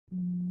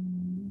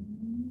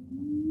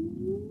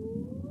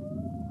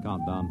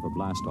Countdown for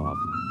blast off.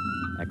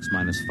 X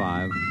minus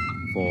 5,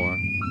 4,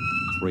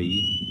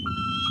 3,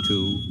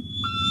 2,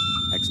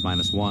 X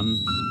minus 1,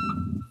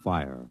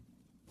 fire.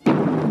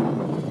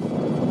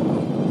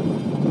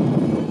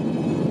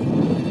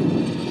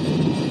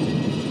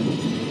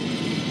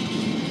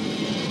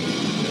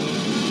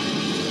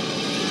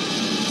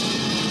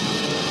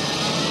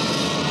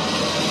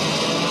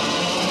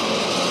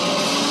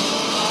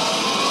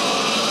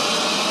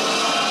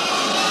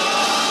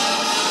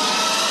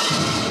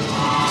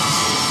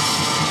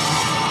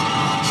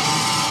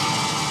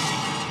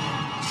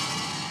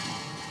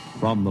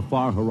 From the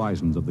far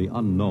horizons of the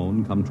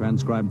unknown come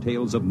transcribed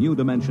tales of new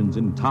dimensions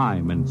in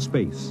time and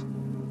space.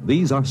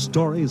 These are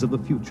stories of the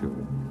future,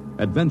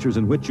 adventures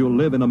in which you'll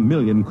live in a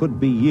million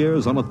could-be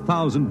years on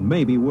 1,000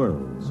 maybe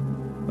worlds.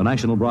 The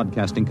National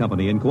Broadcasting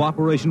Company, in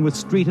cooperation with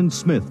Street and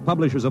Smith,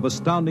 publishers of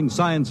astounding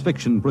science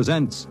fiction,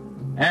 presents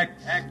X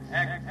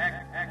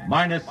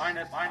minus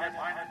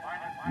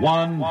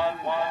 1.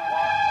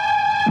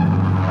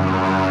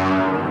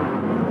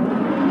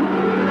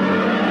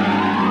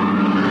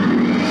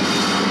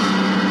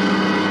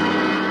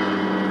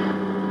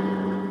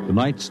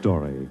 Tonight's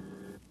story.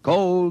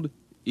 Cold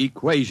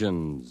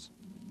Equations.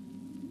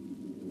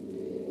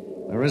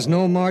 There is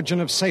no margin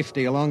of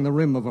safety along the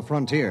rim of a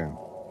frontier.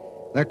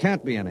 There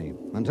can't be any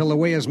until the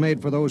way is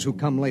made for those who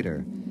come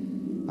later.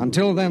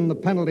 Until then, the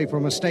penalty for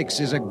mistakes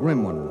is a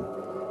grim one.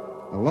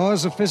 The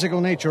laws of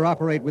physical nature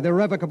operate with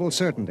irrevocable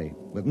certainty,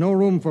 with no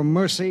room for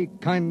mercy,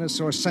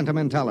 kindness, or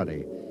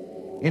sentimentality.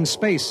 In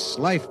space,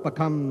 life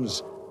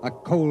becomes a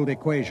cold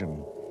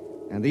equation,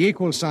 and the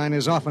equal sign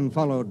is often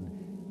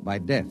followed by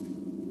death.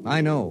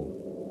 I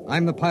know.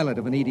 I'm the pilot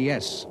of an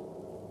EDS.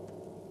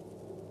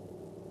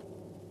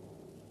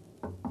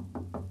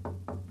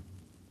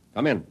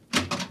 Come in.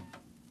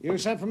 You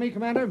sent for me,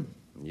 Commander?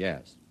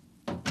 Yes.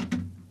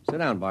 Sit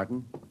down,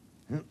 Barton.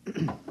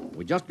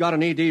 We just got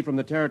an ED from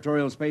the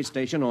Territorial Space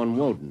Station on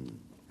Woden.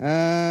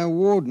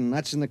 Woden.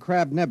 That's in the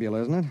Crab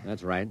Nebula, isn't it?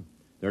 That's right.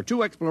 There are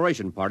 2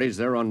 exploration parties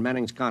there on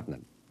Manning's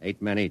continent.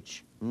 8 men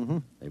each. Mm-hmm.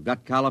 They've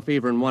got calla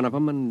fever in one of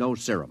them and no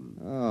serum.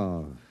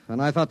 Oh,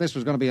 and I thought this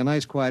was going to be a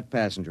nice, quiet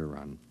passenger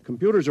run.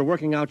 Computers are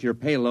working out your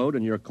payload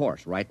and your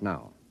course right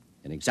now.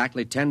 In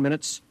exactly 10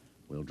 minutes,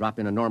 we'll drop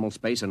into normal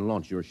space and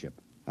launch your ship.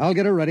 I'll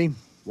get her ready.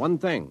 One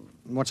thing.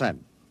 What's that?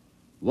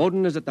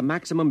 Woden is at the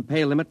maximum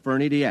pay limit for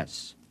an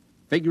EDS.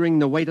 Figuring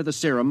the weight of the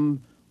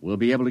serum, we'll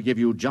be able to give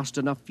you just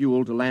enough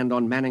fuel to land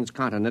on Manning's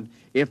continent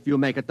if you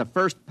make it the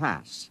first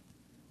pass.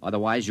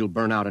 Otherwise, you'll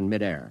burn out in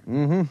midair.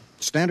 Mm-hmm.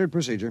 Standard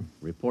procedure.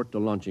 Report to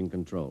launching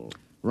control.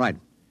 Right.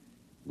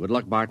 Good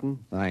luck,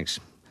 Barton. Thanks.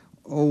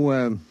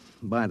 Oh,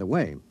 by the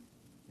way.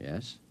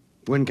 Yes?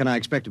 When can I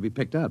expect to be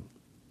picked up?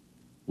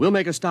 We'll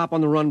make a stop on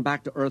the run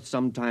back to Earth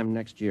sometime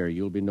next year.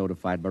 You'll be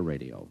notified by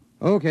radio.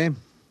 Okay.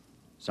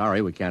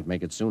 Sorry, we can't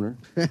make it sooner.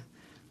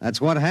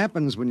 That's what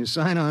happens when you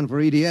sign on for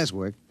EDS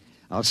work.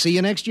 I'll see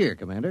you next year,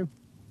 Commander.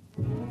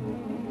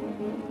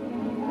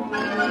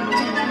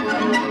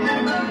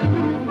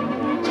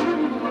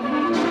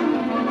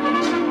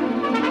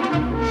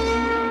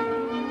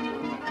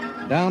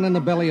 Down in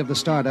the belly of the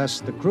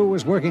Stardust, the crew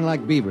was working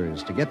like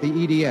beavers to get the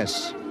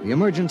EDS, the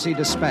emergency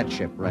dispatch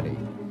ship, ready.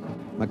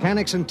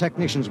 Mechanics and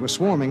technicians were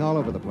swarming all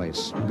over the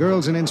place.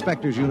 Girls in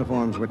inspectors'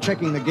 uniforms were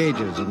checking the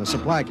gauges in the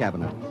supply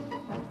cabinet.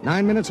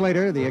 9 minutes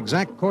later, the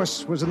exact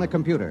course was in the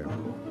computer.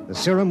 The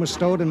serum was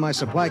stowed in my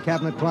supply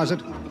cabinet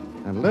closet,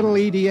 and little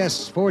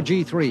EDS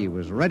 4G3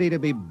 was ready to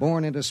be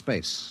born into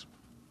space.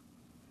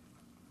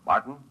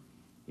 Barton?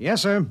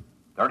 Yes, sir.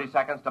 30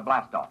 seconds to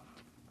blast off.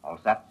 All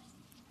set?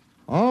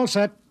 All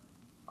set.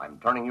 I'm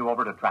turning you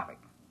over to traffic.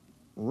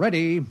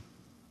 Ready.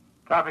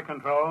 Traffic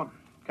control.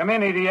 Come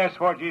in, EDS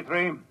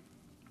 4G3.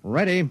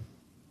 Ready.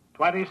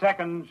 20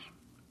 seconds.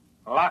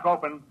 Lock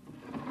open.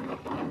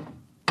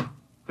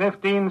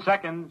 15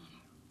 seconds.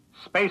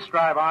 Space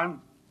drive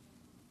on.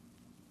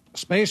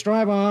 Space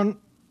drive on.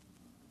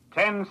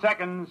 10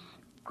 seconds.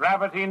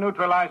 Gravity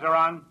neutralizer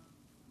on.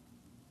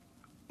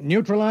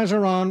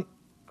 Neutralizer on.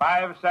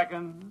 5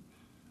 seconds.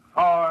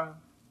 4,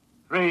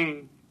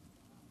 3,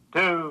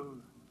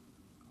 2,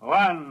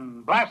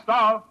 1. Blast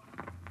off.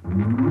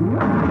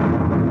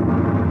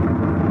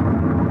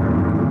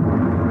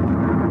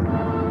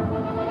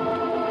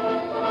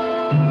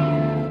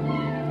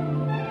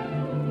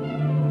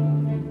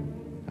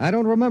 I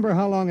don't remember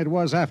how long it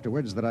was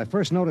afterwards that I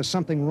first noticed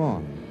something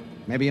wrong.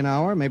 Maybe an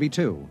hour, maybe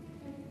 2.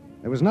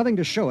 There was nothing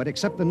to show it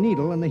except the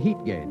needle and the heat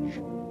gauge.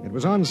 It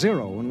was on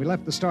 0 when we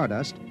left the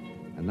Stardust,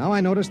 and now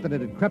I noticed that it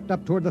had crept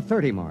up toward the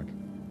 30 mark.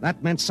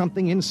 That meant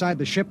something inside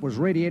the ship was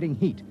radiating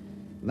heat.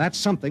 That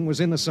something was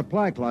in the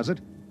supply closet,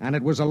 and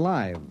it was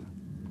alive.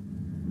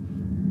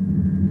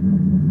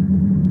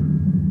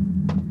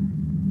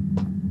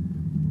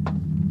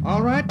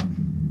 All right,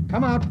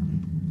 come out.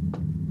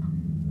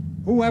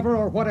 Whoever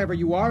or whatever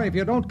you are, if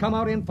you don't come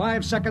out in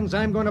 5 seconds,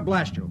 I'm going to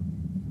blast you.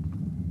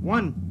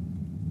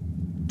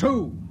 1,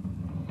 2.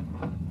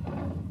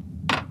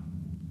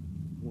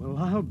 Well,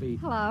 I'll be...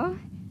 Hello.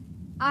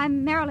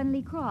 I'm Marilyn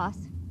Lee Cross.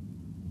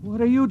 What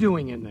are you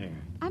doing in there?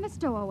 I'm a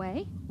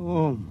stowaway.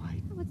 Oh,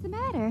 my... What's the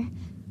matter?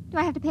 Do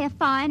I have to pay a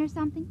fine or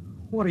something?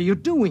 What are you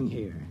doing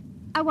here?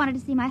 I wanted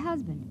to see my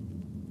husband.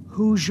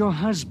 Who's your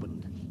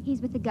husband?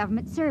 He's with the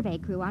government survey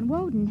crew on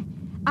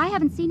Woden. I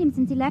haven't seen him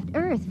since he left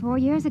Earth 4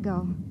 years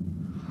ago.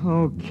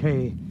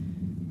 Okay.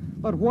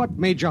 But what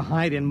made you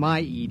hide in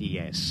my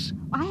EDS?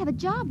 I have a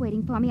job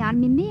waiting for me on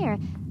Mimir,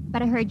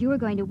 but I heard you were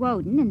going to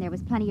Woden and there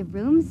was plenty of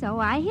room, so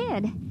I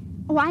hid.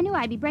 Oh, I knew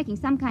I'd be breaking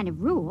some kind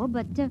of rule,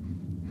 but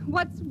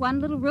what's one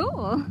little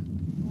rule?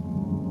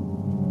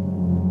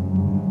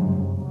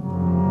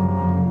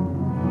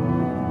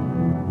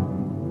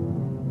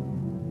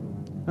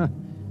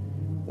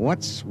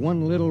 What's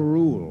one little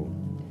rule?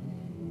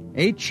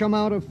 H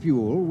amount of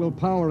fuel will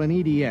power an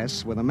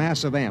EDS with a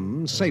mass of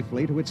M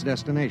safely to its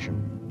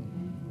destination.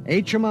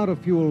 H amount of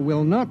fuel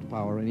will not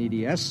power an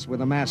EDS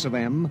with a mass of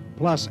M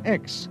plus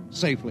X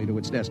safely to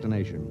its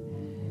destination.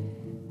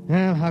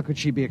 Well, how could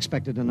she be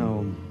expected to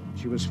know?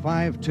 She was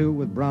 5'2"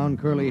 with brown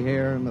curly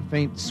hair and the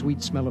faint,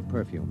 sweet smell of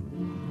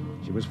perfume.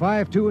 She was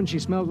 5'2" and she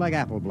smelled like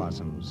apple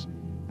blossoms.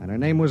 And her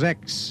name was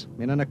X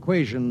in an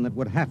equation that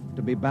would have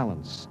to be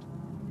balanced.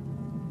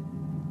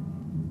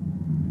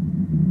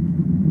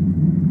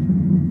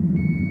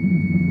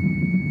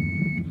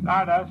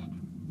 Stardust.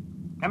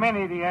 Come in,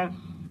 EDS.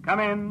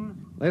 Come in.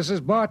 This is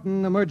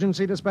Barton,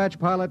 emergency dispatch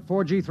pilot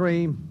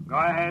 4G3. Go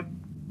ahead.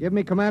 Give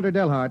me Commander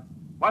Delhart.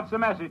 What's the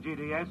message,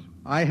 EDS?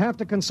 I have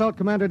to consult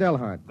Commander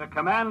Delhart. The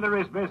commander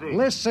is busy.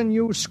 Listen,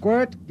 you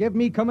squirt. Give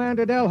me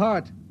Commander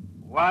Delhart.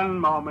 One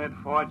moment,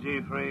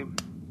 4G3.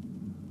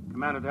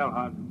 Commander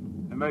Delhart.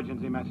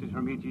 Emergency message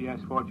from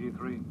EGS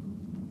 4G3.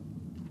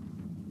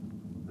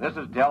 This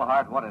is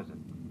Delhart. What is it?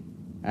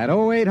 At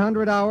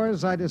 0800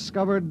 hours, I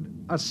discovered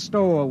a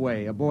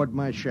stowaway aboard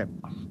my ship.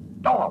 A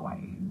stowaway?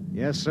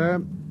 Yes,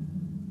 sir.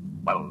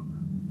 Well,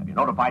 have you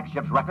notified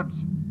ship's records?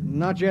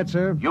 Not yet,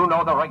 sir. You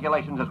know the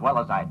regulations as well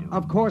as I do.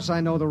 Of course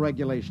I know the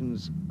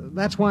regulations.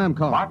 That's why I'm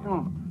calling.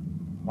 Barton,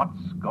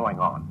 what's going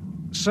on?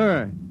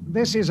 Sir,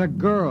 this is a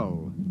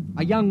girl.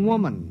 A young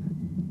woman.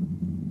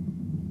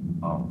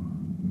 Oh.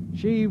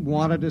 She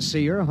wanted to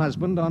see her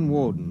husband on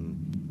Woden.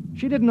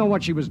 She didn't know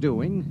what she was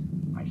doing.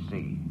 I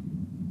see.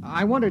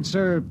 I wondered,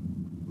 sir,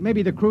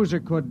 maybe the cruiser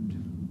could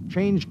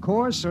change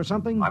course or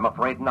something? I'm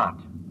afraid not.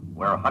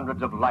 We're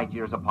hundreds of light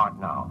years apart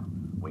now.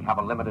 We have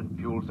a limited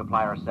fuel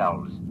supply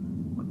ourselves,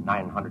 with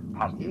 900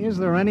 passengers. Is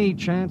there any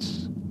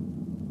chance?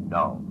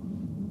 No.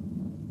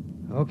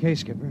 Okay,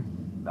 Skipper.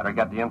 Better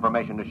get the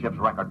information to ship's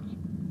records.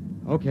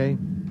 Okay.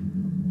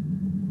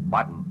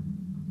 Barton,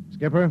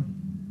 Skipper?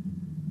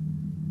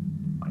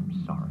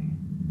 I'm sorry.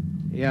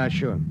 Yeah,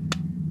 sure.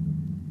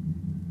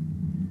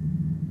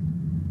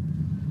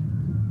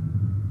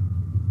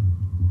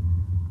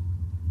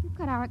 You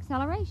cut our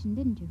acceleration,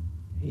 didn't you?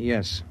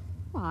 Yes.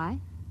 Why?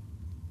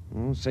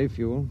 Oh, save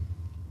fuel.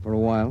 For a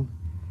while.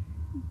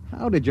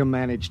 How did you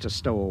manage to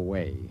stow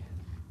away?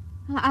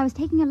 Well, I was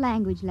taking a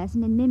language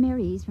lesson in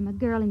Mimirese from a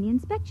girl in the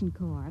inspection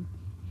corps.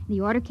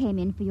 The order came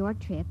in for your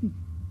trip, and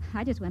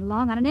I just went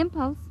along on an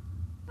impulse.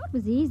 Oh, it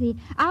was easy.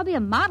 I'll be a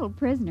model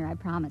prisoner, I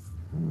promise.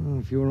 Oh,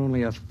 if you were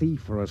only a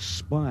thief or a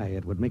spy,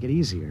 it would make it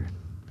easier.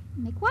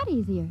 Make what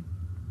easier?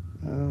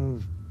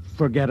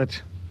 Forget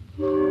it.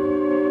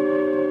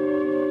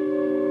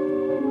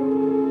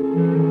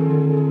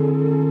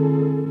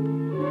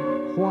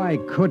 Why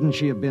couldn't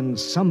she have been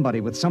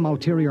somebody with some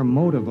ulterior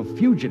motive, a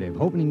fugitive,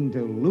 hoping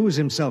to lose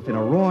himself in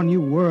a raw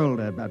new world,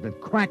 a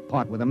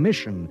crackpot with a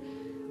mission?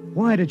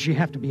 Why did she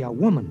have to be a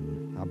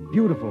woman? A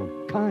beautiful,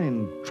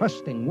 kind,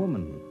 trusting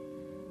woman?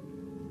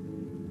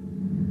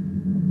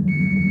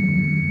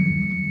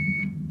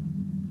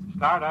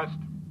 Stardust.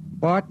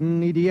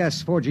 Barton,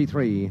 EDS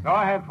 4G3. Go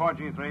ahead,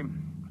 4G3.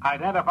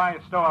 Identify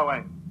a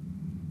stowaway.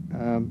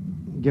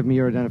 Give me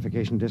your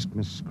identification disc,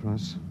 Miss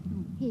Cross.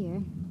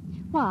 Here.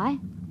 Why?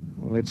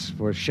 Well, it's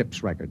for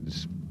ship's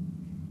records.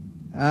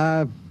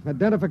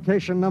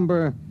 Identification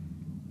number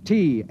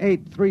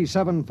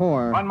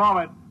T8374. One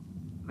moment.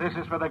 This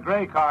is for the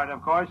gray card,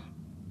 of course.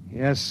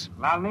 Yes.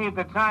 I'll need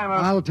the time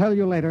of... I'll tell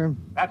you later.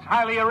 That's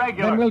highly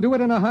irregular. Then we'll do it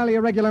in a highly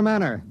irregular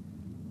manner.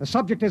 The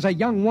subject is a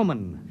young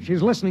woman.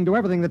 She's listening to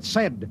everything that's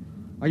said.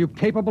 Are you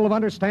capable of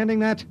understanding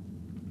that?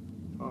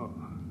 Oh.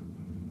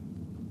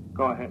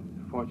 Go ahead,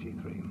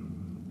 4G3.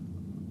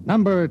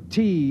 Number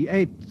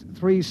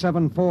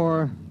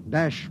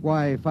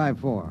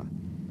T8374-Y54.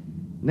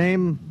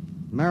 Name,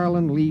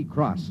 Marilyn Lee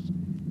Cross.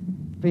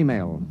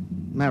 Female,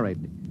 married.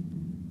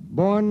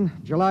 Born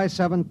July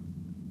 7th,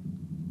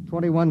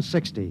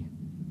 2160.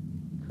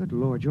 Good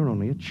Lord, you're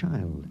only a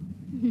child.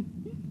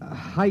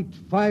 Height,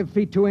 5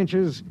 feet 2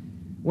 inches.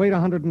 Weight,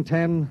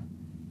 110.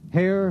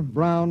 Hair,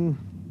 brown.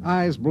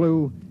 Eyes,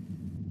 blue.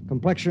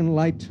 Complexion,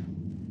 light.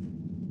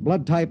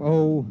 Blood type,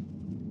 O.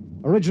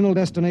 Original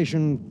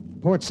destination,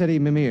 Port City,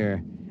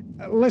 Mimir.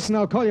 Listen,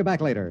 I'll call you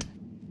back later.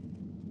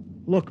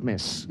 Look,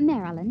 miss.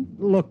 Marilyn.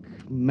 Look,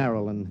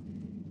 Marilyn.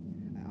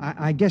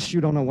 I guess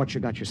you don't know what you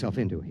got yourself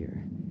into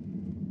here.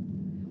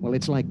 Well,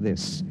 it's like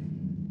this.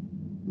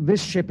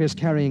 This ship is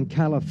carrying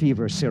Calla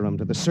fever serum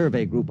to the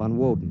survey group on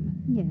Woden.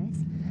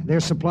 Yes. Their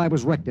supply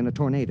was wrecked in a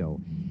tornado.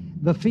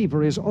 The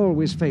fever is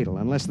always fatal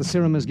unless the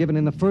serum is given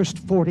in the first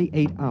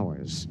 48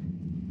 hours.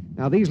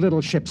 Now, these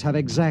little ships have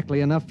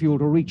exactly enough fuel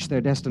to reach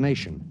their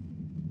destination.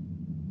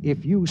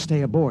 If you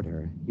stay aboard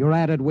her, your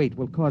added weight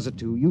will cause it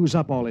to use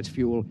up all its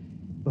fuel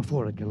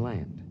before it can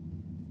land.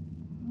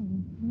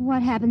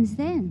 What happens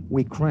then?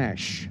 We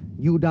crash.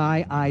 You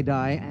die, I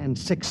die, and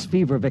 6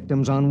 fever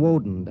victims on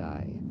Woden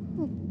die.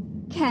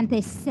 Can't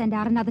they send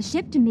out another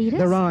ship to meet us?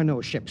 There are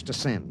no ships to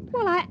send.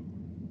 Well, Oh,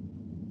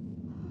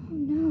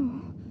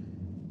 no.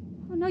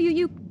 Oh, no,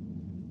 you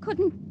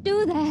couldn't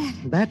do that.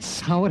 That's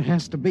how it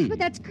has to be. But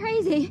that's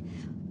crazy.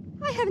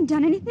 I haven't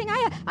done anything.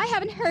 I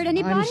haven't hurt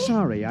anybody. I'm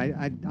sorry.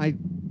 I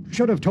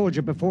should have told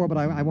you before, but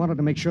I wanted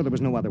to make sure there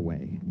was no other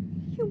way.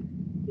 You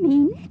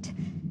mean it?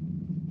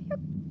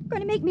 You're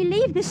going to make me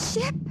leave this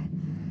ship?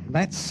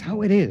 That's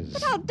how it is.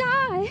 But I'll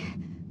die.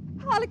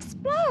 I'll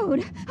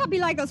explode. I'll be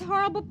like those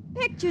horrible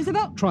pictures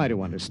about... Try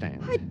to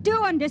understand. I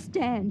do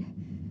understand.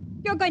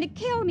 You're going to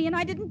kill me, and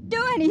I didn't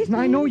do anything.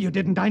 I know you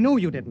didn't. I know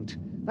you didn't.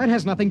 That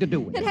has nothing to do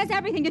with it. It has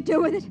everything to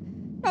do with it.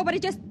 Nobody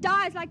just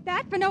dies like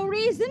that for no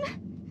reason.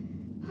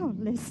 Oh,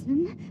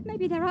 listen.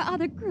 Maybe there are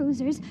other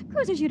cruisers.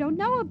 Cruisers you don't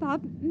know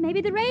about. Maybe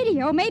the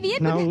radio. Maybe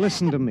it... Now,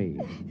 listen to me.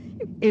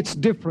 It's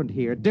different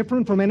here.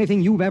 Different from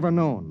anything you've ever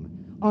known.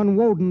 On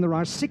Woden, there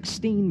are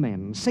 16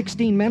 men.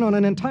 16 men on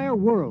an entire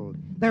world.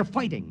 They're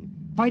fighting.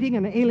 Fighting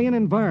an alien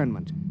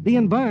environment. The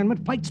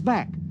environment fights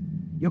back.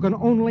 You can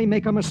only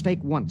make a mistake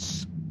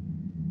once.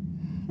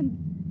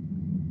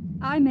 And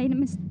I made a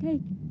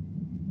mistake.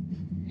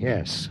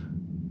 Yes.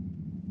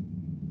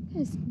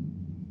 There's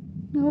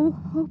no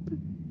hope.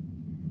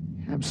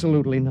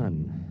 Absolutely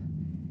none.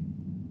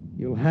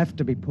 You'll have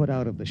to be put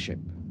out of the ship.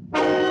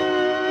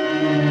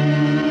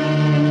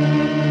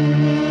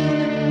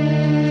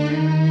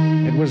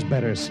 It was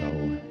better so.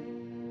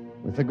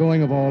 With the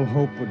going of all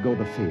hope would go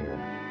the fear.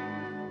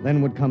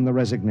 Then would come the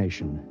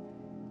resignation.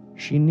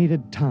 She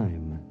needed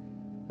time,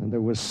 and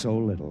there was so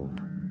little.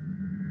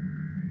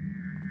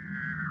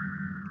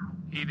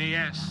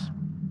 EDS.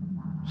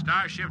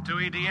 Starship to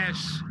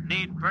EDS.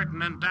 Need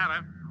pertinent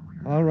data.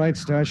 All right,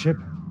 Starship.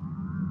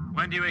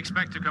 When do you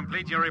expect to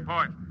complete your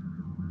report?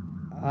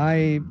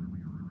 I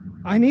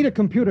need a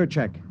computer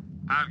check.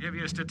 I'll give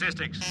you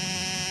statistics.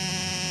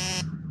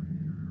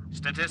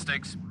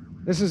 Statistics.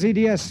 This is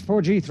EDS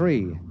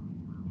 4G3.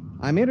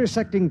 I'm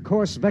intersecting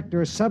course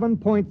vector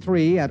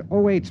 7.3 at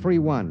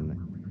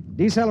 0831.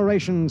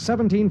 Deceleration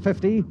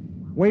 1750,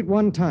 weight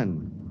 1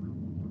 ton.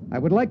 I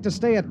would like to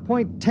stay at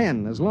point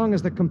 10 as long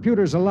as the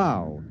computers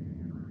allow.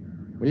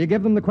 Will you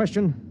give them the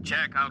question?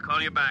 Check. I'll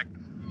call you back.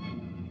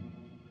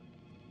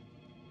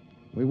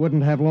 We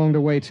wouldn't have long to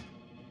wait.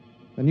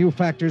 The new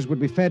factors would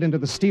be fed into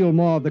the steel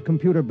maw of the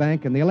computer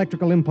bank, and the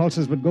electrical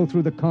impulses would go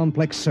through the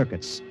complex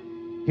circuits.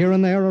 Here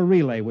and there, a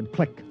relay would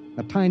click,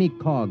 a tiny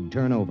cog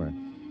turn over.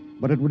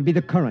 But it would be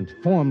the current,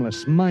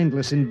 formless,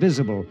 mindless,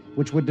 invisible,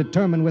 which would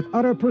determine with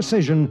utter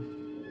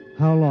precision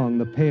how long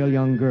the pale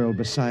young girl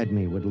beside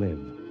me would live.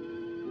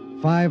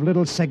 5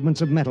 little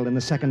segments of metal in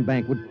the second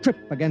bank would trip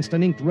against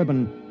an inked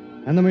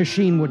ribbon, and the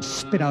machine would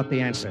spit out the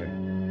answer.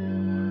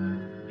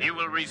 You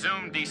will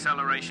resume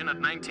deceleration at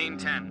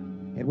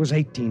 1910. It was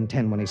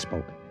 1810 when he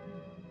spoke.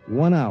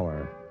 1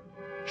 hour.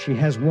 She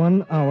has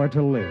 1 hour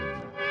to live.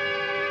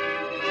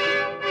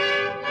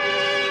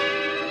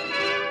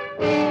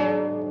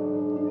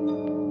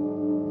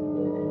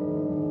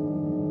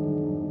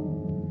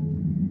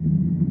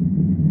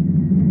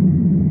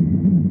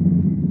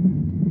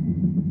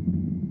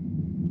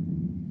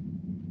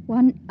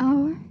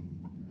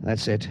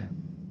 That's it.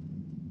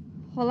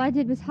 All I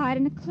did was hide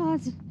in a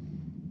closet.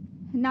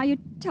 And now you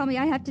tell me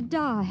I have to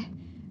die.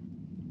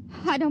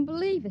 I don't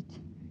believe it.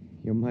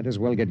 You might as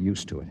well get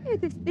used to it.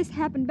 If this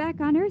happened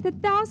back on Earth,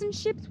 1,000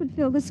 ships would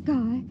fill the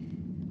sky.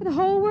 The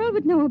whole world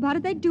would know about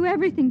it. They'd do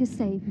everything to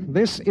save me.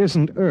 This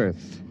isn't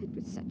Earth. It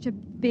was such a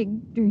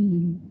big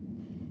dream.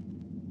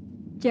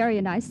 Jerry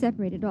and I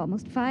separated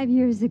almost 5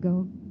 years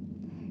ago.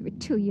 We were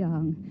too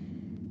young.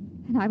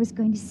 And I was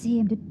going to see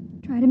him to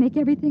try to make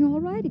everything all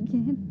right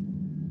again.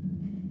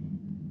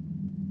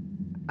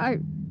 Are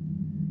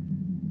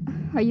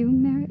you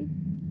married?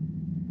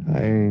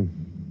 I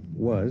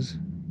was.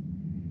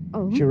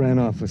 Oh? She ran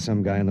off with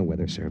some guy in the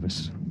weather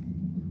service.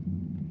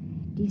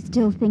 Do you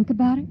still think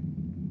about it?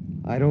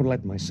 I don't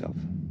let myself.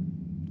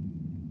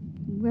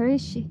 Where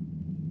is she?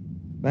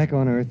 Back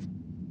on Earth.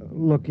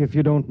 Look, if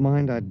you don't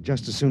mind, I'd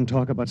just as soon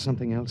talk about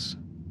something else.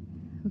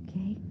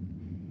 Okay.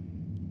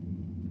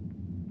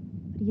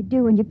 What do you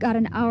do when you've got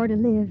an hour to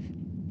live?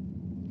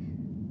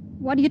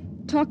 What do you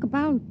talk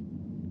about?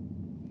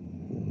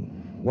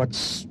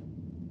 What's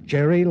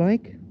Jerry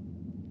like?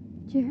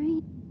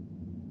 Jerry?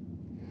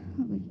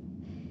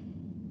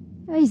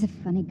 Oh, he's a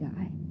funny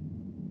guy.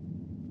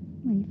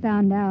 When he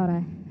found out,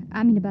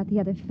 I mean about the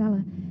other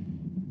fella,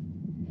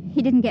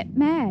 he didn't get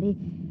mad. He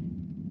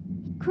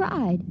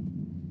cried.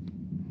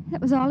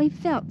 That was all he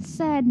felt,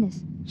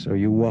 sadness. So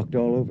you walked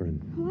all over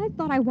him? Well, I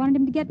thought I wanted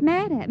him to get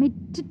mad at me,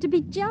 to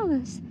be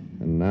jealous.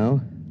 And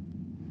now?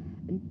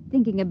 been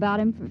thinking about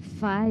him for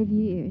 5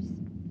 years.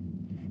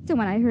 So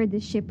when I heard the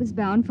ship was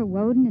bound for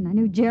Woden and I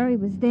knew Jerry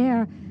was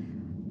there,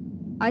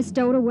 I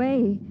stowed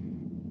away.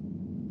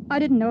 I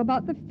didn't know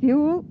about the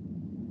fuel.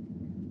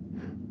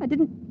 I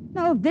didn't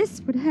know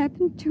this would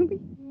happen to me.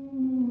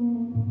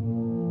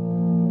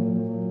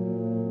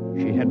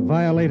 She had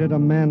violated a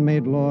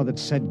man-made law that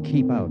said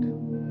keep out.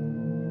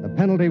 The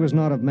penalty was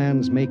not of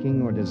man's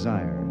making or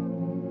desire.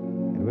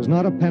 It was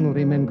not a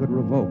penalty men could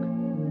revoke.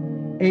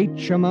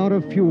 H amount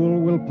of fuel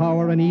will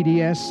power an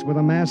EDS with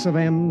a mass of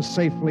M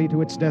safely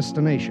to its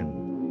destination.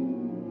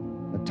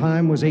 The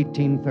time was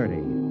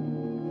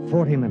 1830.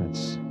 40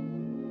 minutes.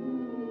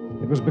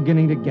 It was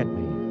beginning to get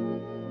me.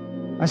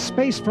 A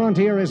space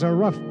frontier is a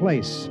rough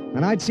place,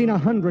 and I'd seen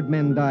 100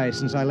 men die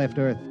since I left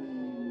Earth.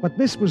 But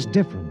this was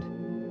different.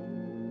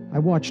 I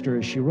watched her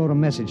as she wrote a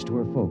message to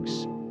her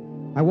folks.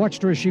 I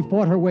watched her as she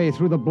fought her way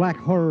through the black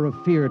horror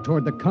of fear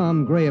toward the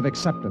calm gray of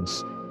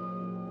acceptance.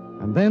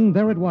 And then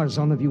there it was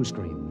on the view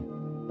screen.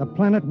 The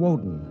planet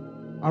Woden.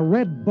 A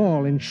red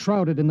ball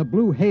enshrouded in the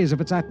blue haze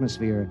of its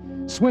atmosphere,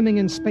 swimming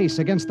in space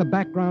against the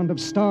background of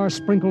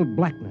star-sprinkled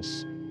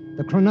blackness.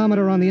 The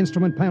chronometer on the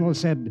instrument panel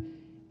said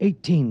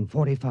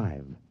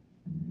 1845.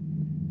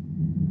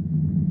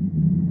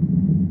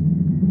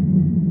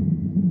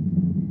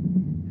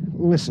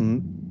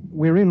 Listen,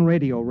 we're in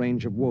radio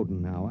range of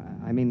Woden now.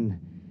 I mean,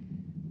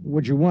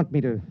 would you want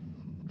me to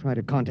try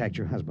to contact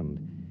your husband?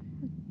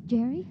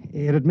 Jerry?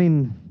 It'd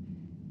mean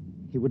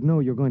he would know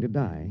you're going to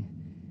die.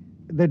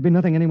 There'd be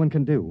nothing anyone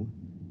can do.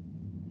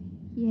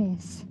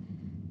 Yes.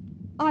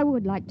 I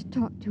would like to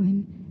talk to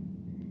him.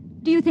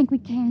 Do you think we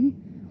can?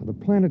 Well,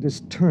 the planet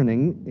is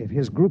turning. If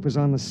his group is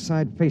on the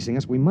side facing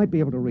us, we might be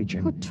able to reach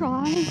him. Oh,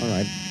 try. All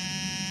right.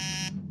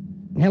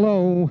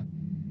 Hello.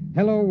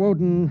 Hello,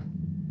 Woden.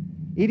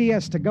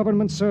 EDS to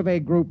Government Survey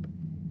Group.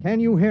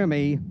 Can you hear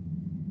me?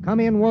 Come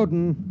in,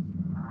 Woden.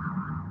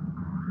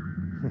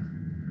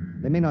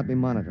 They may not be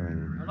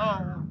monitoring.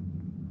 Hello?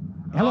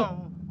 Hello?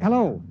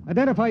 Hello.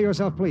 Identify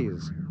yourself,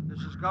 please. This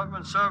is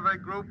Government Survey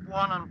Group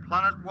 1 on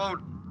Planet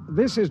Woden.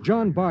 This is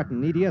John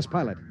Barton, EDS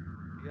pilot.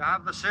 Do you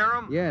have the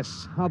serum?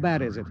 Yes. How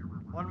bad is it?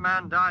 1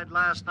 man died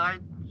last night.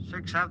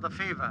 6 have the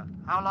fever.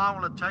 How long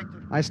will it take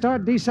to... I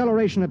start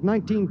deceleration at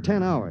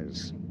 1910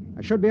 hours.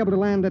 I should be able to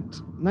land at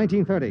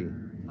 1930.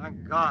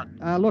 Thank God.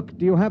 Look,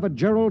 do you have a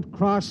Gerald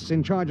Cross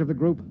in charge of the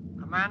group?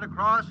 Commander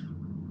Cross?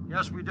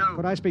 Yes, we do.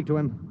 Could I speak to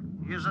him?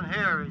 He isn't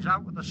here. He's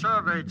out with the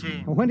survey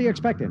team. When do you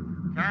expect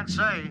him? Can't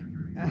say.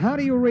 How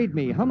do you read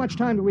me? How much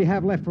time do we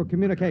have left for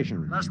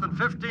communication? Less than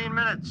 15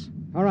 minutes.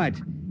 All right.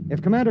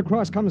 If Commander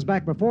Cross comes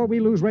back before we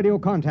lose radio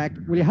contact,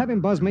 will you have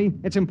him buzz me?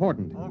 It's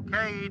important.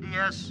 Okay,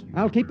 EDS.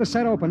 I'll keep the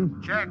set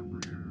open. Check.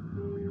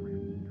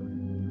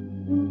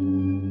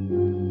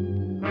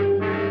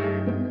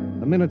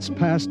 The minutes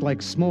passed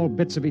like small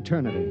bits of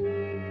eternity.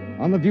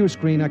 On the view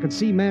screen, I could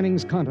see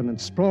Manning's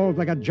continent sprawled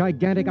like a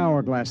gigantic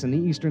hourglass in the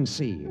eastern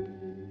sea.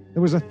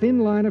 There was a thin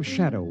line of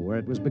shadow where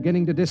it was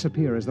beginning to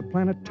disappear as the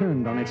planet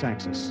turned on its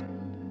axis.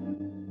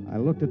 I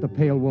looked at the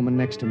pale woman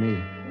next to me,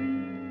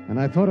 and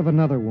I thought of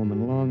another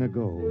woman long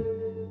ago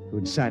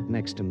who'd sat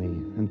next to me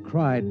and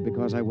cried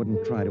because I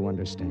wouldn't try to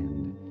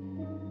understand.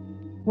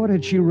 What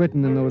had she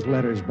written in those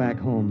letters back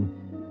home?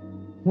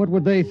 What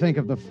would they think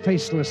of the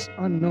faceless,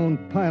 unknown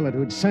pilot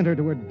who'd sent her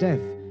to her death?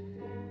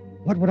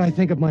 What would I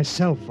think of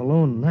myself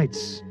alone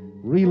nights,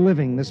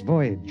 reliving this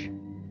voyage?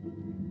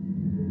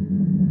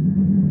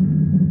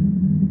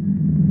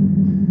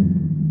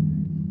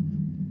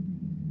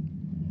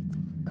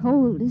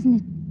 Cold, isn't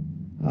it?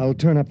 I'll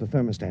turn up the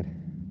thermostat.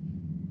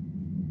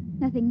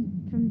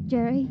 Nothing from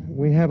Jerry?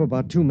 We have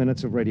about 2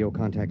 minutes of radio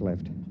contact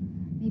left.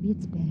 Maybe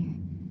it's better.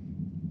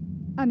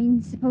 I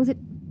mean, suppose it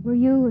were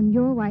you and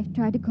your wife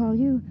tried to call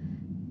you.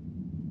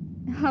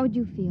 How would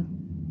you feel?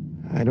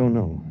 I don't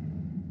know.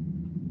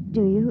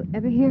 Do you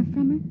ever hear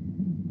from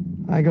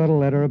her? I got a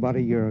letter about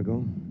a year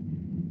ago.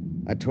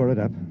 I tore it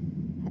up.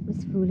 That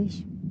was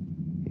foolish.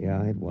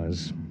 Yeah, it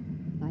was.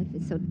 Life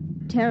is so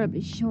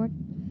terribly short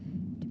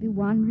to be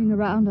wandering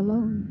around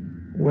alone.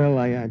 Well,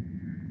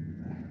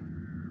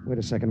 Wait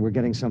a second, we're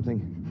getting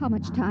something. How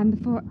much time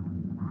before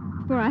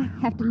I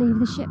have to leave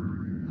the ship?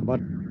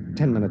 About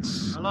 10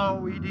 minutes.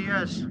 Hello,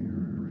 EDS.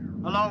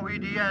 Hello,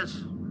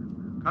 EDS.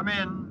 Come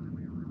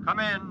in. Come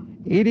in.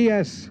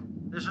 EDS.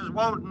 This is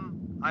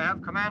Woden. I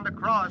have Commander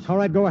Cross. All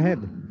right, go ahead.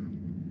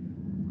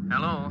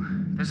 Hello,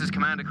 this is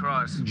Commander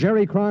Cross.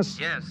 Jerry Cross?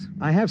 Yes.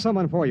 I have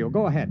someone for you.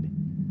 Go ahead.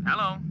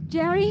 Hello.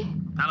 Jerry?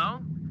 Hello?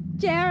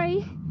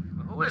 Jerry?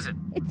 Who is it?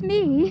 It's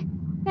me,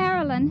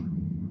 Marilyn.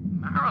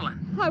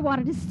 Marilyn. I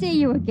wanted to see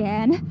you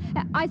again.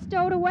 I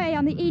stowed away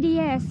on the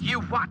EDS. You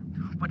what?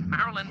 But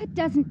Marilyn... It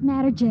doesn't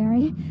matter,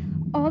 Jerry.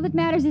 All that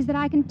matters is that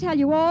I can tell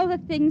you all the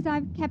things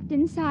I've kept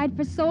inside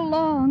for so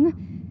long.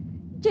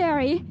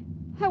 Jerry,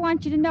 I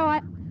want you to know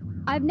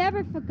I've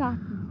never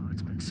forgotten. Oh,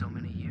 it's been so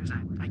many years.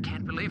 I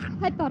can't believe it.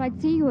 I thought I'd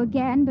see you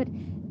again, but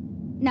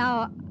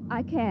now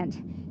I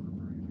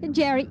can't.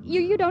 Jerry,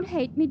 you don't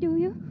hate me, do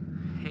you?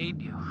 Hate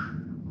you?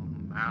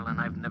 Marilyn,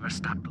 I've never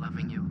stopped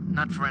loving you.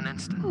 Not for an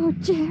instant. Oh,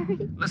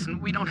 Jerry. Listen,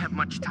 we don't have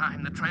much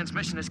time. The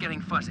transmission is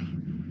getting fuzzy.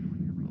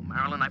 Oh,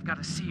 Marilyn, I've got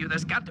to see you.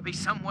 There's got to be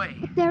some way.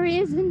 There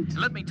isn't.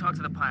 Let me talk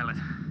to the pilot.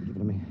 Give it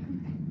to me.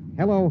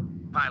 Hello.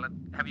 Pilot,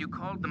 have you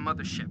called the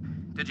mothership?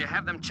 Did you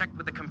have them checked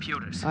with the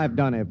computers? I've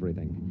done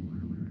everything.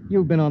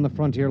 You've been on the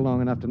frontier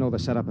long enough to know the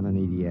setup in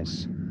an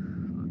EDS.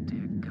 Oh,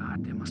 dear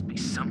God, there must be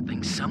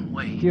something, some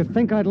way. Do you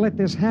think I'd let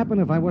this happen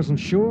if I wasn't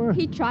sure?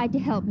 He tried to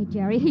help me,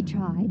 Jerry. He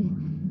tried.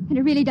 And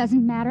it really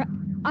doesn't matter.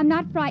 I'm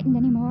not frightened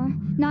anymore.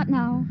 Not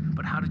now.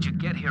 But how did you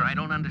get here? I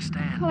don't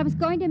understand. Well, I was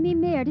going to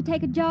Mimir to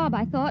take a job,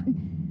 I thought.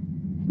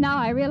 And now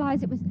I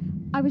realize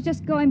I was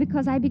just going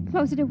because I'd be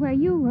closer to where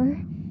you were.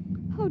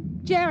 Oh,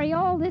 Jerry,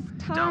 all this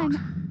time...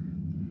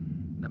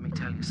 Don't. Let me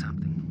tell you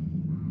something.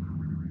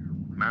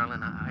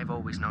 Marilyn, I've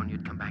always known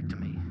you'd come back to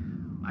me.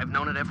 I've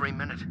known it every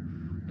minute.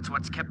 It's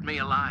what's kept me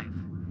alive.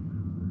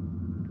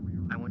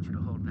 I want you to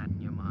hold that in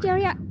your mind.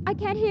 Jerry, I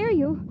can't hear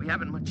you. We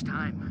haven't much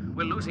time.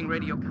 We're losing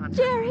radio contact.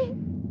 Jerry!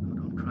 Oh,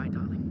 don't cry,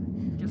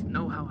 darling. Just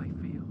know how I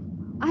feel.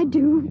 I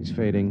do. It's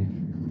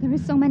fading. There are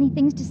so many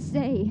things to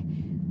say.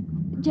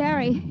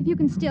 Jerry, if you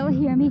can still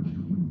hear me,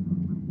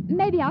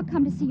 maybe I'll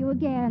come to see you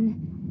again.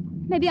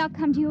 Maybe I'll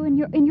come to you in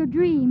your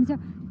dreams,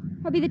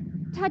 or be the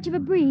touch of a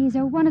breeze,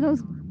 or one of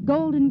those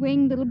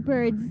golden-winged little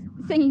birds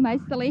singing my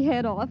silly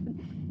head off.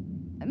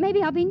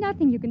 Maybe I'll be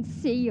nothing you can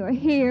see or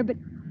hear, but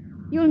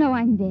you'll know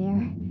I'm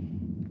there.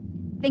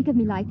 Think of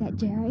me like that,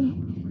 Jerry.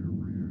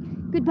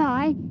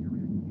 Goodbye.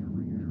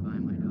 Goodbye,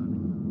 my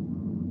darling.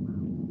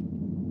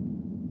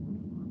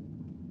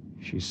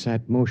 She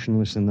sat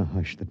motionless in the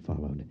hush that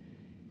followed.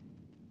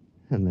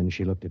 And then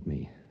she looked at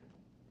me.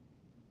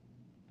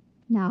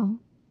 Now?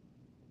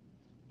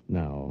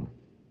 Now.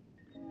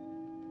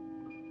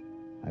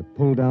 I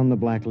pulled down the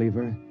black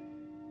lever,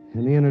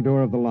 and the inner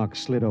door of the lock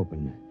slid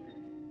open.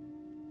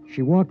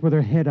 She walked with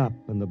her head up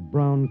and the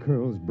brown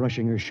curls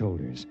brushing her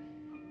shoulders.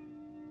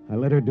 I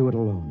let her do it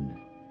alone.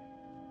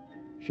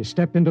 She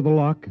stepped into the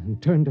lock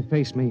and turned to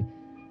face me,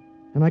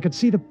 and I could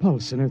see the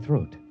pulse in her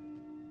throat.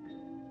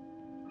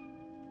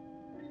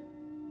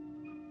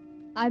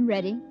 I'm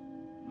ready.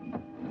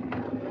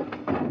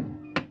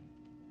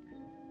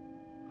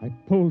 I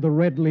pulled the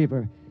red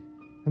lever,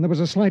 and there was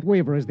a slight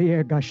waver as the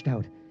air gushed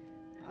out.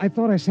 I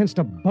thought I sensed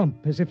a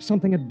bump, as if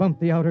something had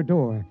bumped the outer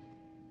door.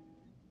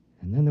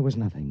 And then there was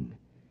nothing.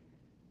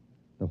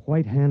 The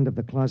white hand of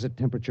the closet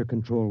temperature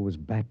control was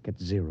back at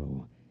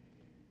 0.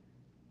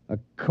 A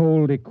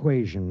cold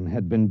equation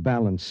had been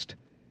balanced,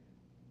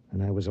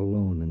 and I was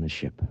alone in the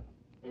ship.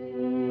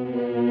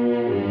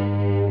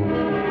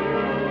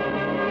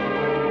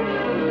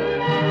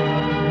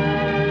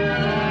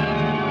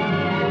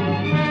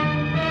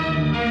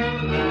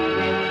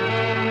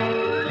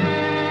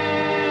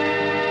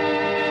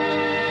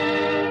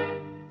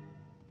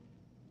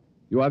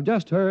 You have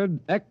just heard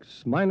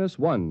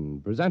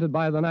X-1, presented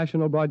by the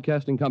National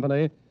Broadcasting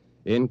Company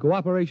in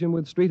cooperation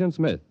with Street and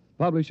Smith,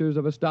 publishers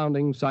of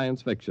astounding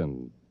science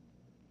fiction.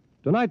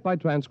 Tonight, by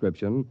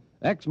transcription,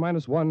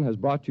 X-1 has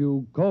brought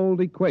you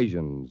Cold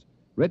Equations,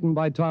 written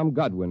by Tom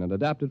Godwin and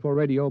adapted for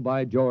radio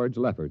by George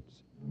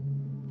Lefferts.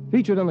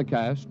 Featured in the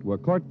cast were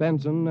Court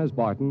Benson as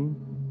Barton,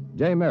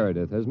 Jay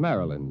Meredith as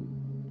Marilyn,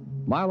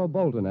 Milo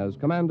Bolton as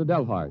Commander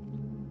Delhart,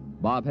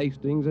 Bob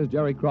Hastings as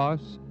Jerry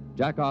Cross,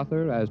 Jack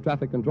Arthur as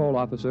Traffic Control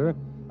Officer,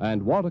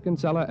 and Walter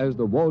Kinsella as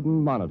the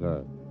Woden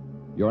Monitor.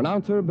 Your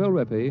announcer, Bill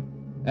Rippey.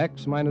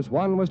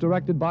 X-1 was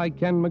directed by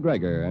Ken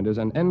McGregor and is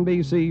an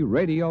NBC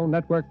Radio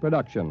Network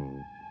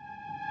production.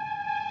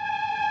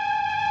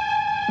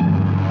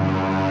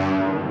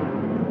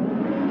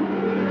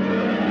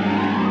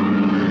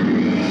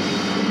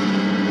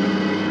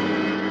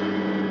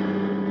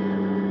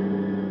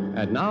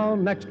 And now,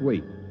 next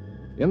week.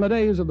 In the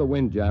days of the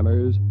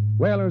Windjammers,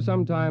 whalers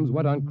sometimes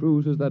went on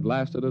cruises that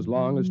lasted as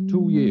long as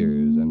 2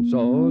 years, and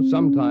so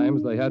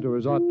sometimes they had to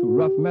resort to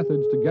rough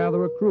methods to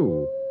gather a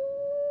crew.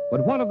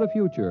 But what of the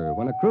future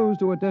when a cruise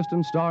to a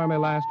distant star may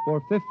last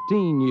for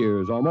 15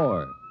 years or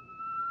more?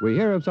 We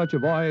hear of such a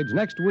voyage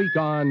next week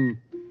on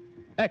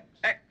X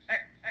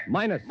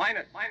minus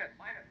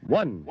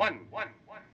 1.